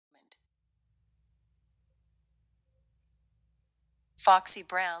Foxy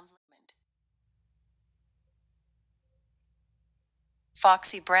Brown.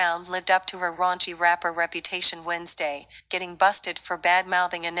 Foxy Brown lived up to her raunchy rapper reputation Wednesday, getting busted for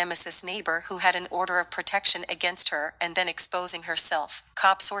bad-mouthing a nemesis neighbor who had an order of protection against her and then exposing herself.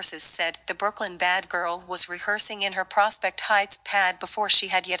 Cop sources said the Brooklyn bad girl was rehearsing in her Prospect Heights pad before she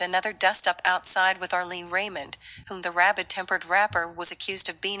had yet another dust-up outside with Arlene Raymond, whom the rabid-tempered rapper was accused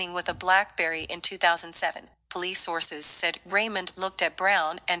of beaning with a BlackBerry in 2007. Police sources said Raymond looked at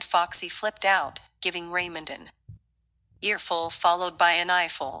Brown and Foxy flipped out, giving Raymond an earful followed by an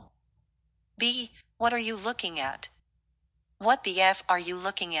eyeful. B. What are you looking at? What the F are you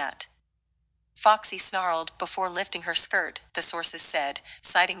looking at? Foxy snarled before lifting her skirt, the sources said,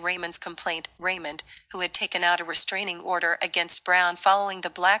 citing Raymond's complaint. Raymond, who had taken out a restraining order against Brown following the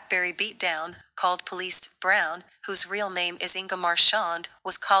BlackBerry beatdown, called police. Brown, whose real name is Inga Marchand,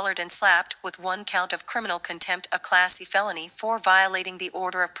 was collared and slapped with 1 count of criminal contempt, a Class E felony for violating the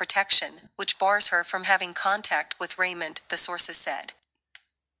order of protection, which bars her from having contact with Raymond, the sources said.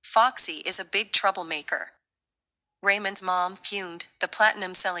 Foxy is a big troublemaker. Raymond's mom, Fumed, the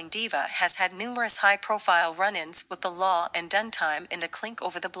platinum-selling diva, has had numerous high-profile run-ins with the law and done time in the clink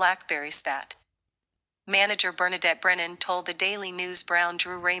over the BlackBerry spat. Manager Bernadette Brennan told the Daily News Brown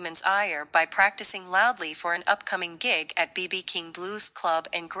drew Raymond's ire by practicing loudly for an upcoming gig at B.B. King Blues Club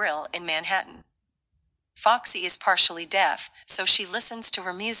and Grill in Manhattan. Foxy is partially deaf, so she listens to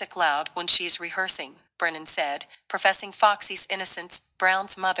her music loud when she's rehearsing, Brennan said, professing Foxy's innocence.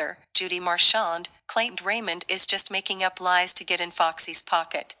 Brown's mother, Judy Marchand, claimed Raymond is just making up lies to get in Foxy's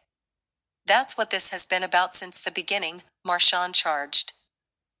pocket. That's what this has been about since the beginning, Marchand charged.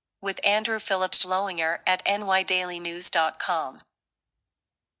 With Andrew Phillips Lowinger at nydailynews.com.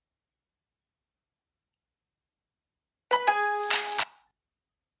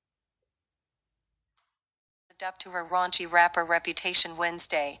 Up to her raunchy rapper reputation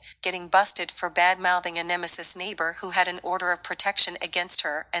Wednesday, getting busted for bad-mouthing a nemesis neighbor who had an order of protection against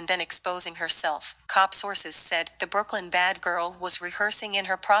her and then exposing herself. Cop sources said the Brooklyn bad girl was rehearsing in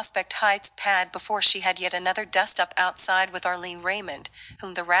her Prospect Heights pad before she had yet another dust-up outside with Arlene Raymond,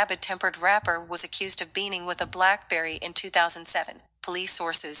 whom the rabid-tempered rapper was accused of beaning with a BlackBerry in 2007. Police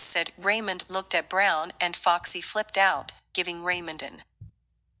sources said Raymond looked at Brown and Foxy flipped out, giving Raymond an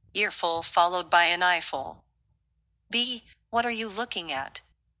earful followed by an eyeful. B. What are you looking at?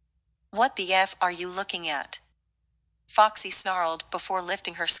 What the F are you looking at? Foxy snarled before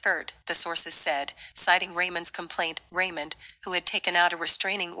lifting her skirt, the sources said, citing Raymond's complaint. Raymond, who had taken out a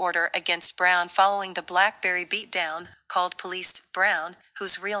restraining order against Brown following the BlackBerry beatdown, called police. Brown,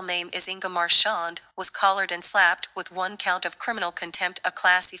 whose real name is Inga Marchand, was collared and slapped with 1 count of criminal contempt, a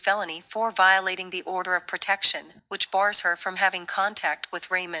Class E felony for violating the order of protection, which bars her from having contact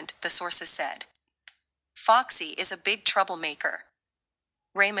with Raymond, the sources said. Foxy is a big troublemaker.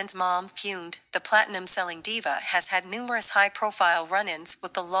 Raymond's mom, Fumed, the platinum-selling diva, has had numerous high-profile run-ins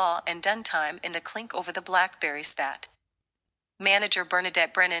with the law and done time in the clink over the BlackBerry spat. Manager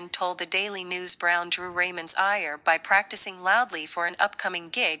Bernadette Brennan told the Daily News Brown drew Raymond's ire by practicing loudly for an upcoming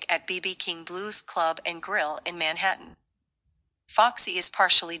gig at B.B. King Blues Club and Grill in Manhattan. Foxy is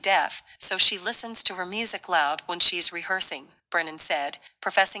partially deaf, so she listens to her music loud when she's rehearsing, Brennan said,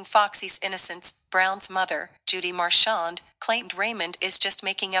 professing Foxy's innocence. Brown's mother, Judy Marchand, claimed Raymond is just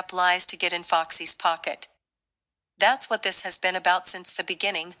making up lies to get in Foxy's pocket. That's what this has been about since the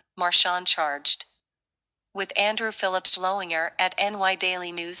beginning, Marchand charged. With Andrew Phillips Lowinger at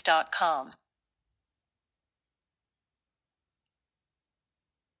nydailynews.com.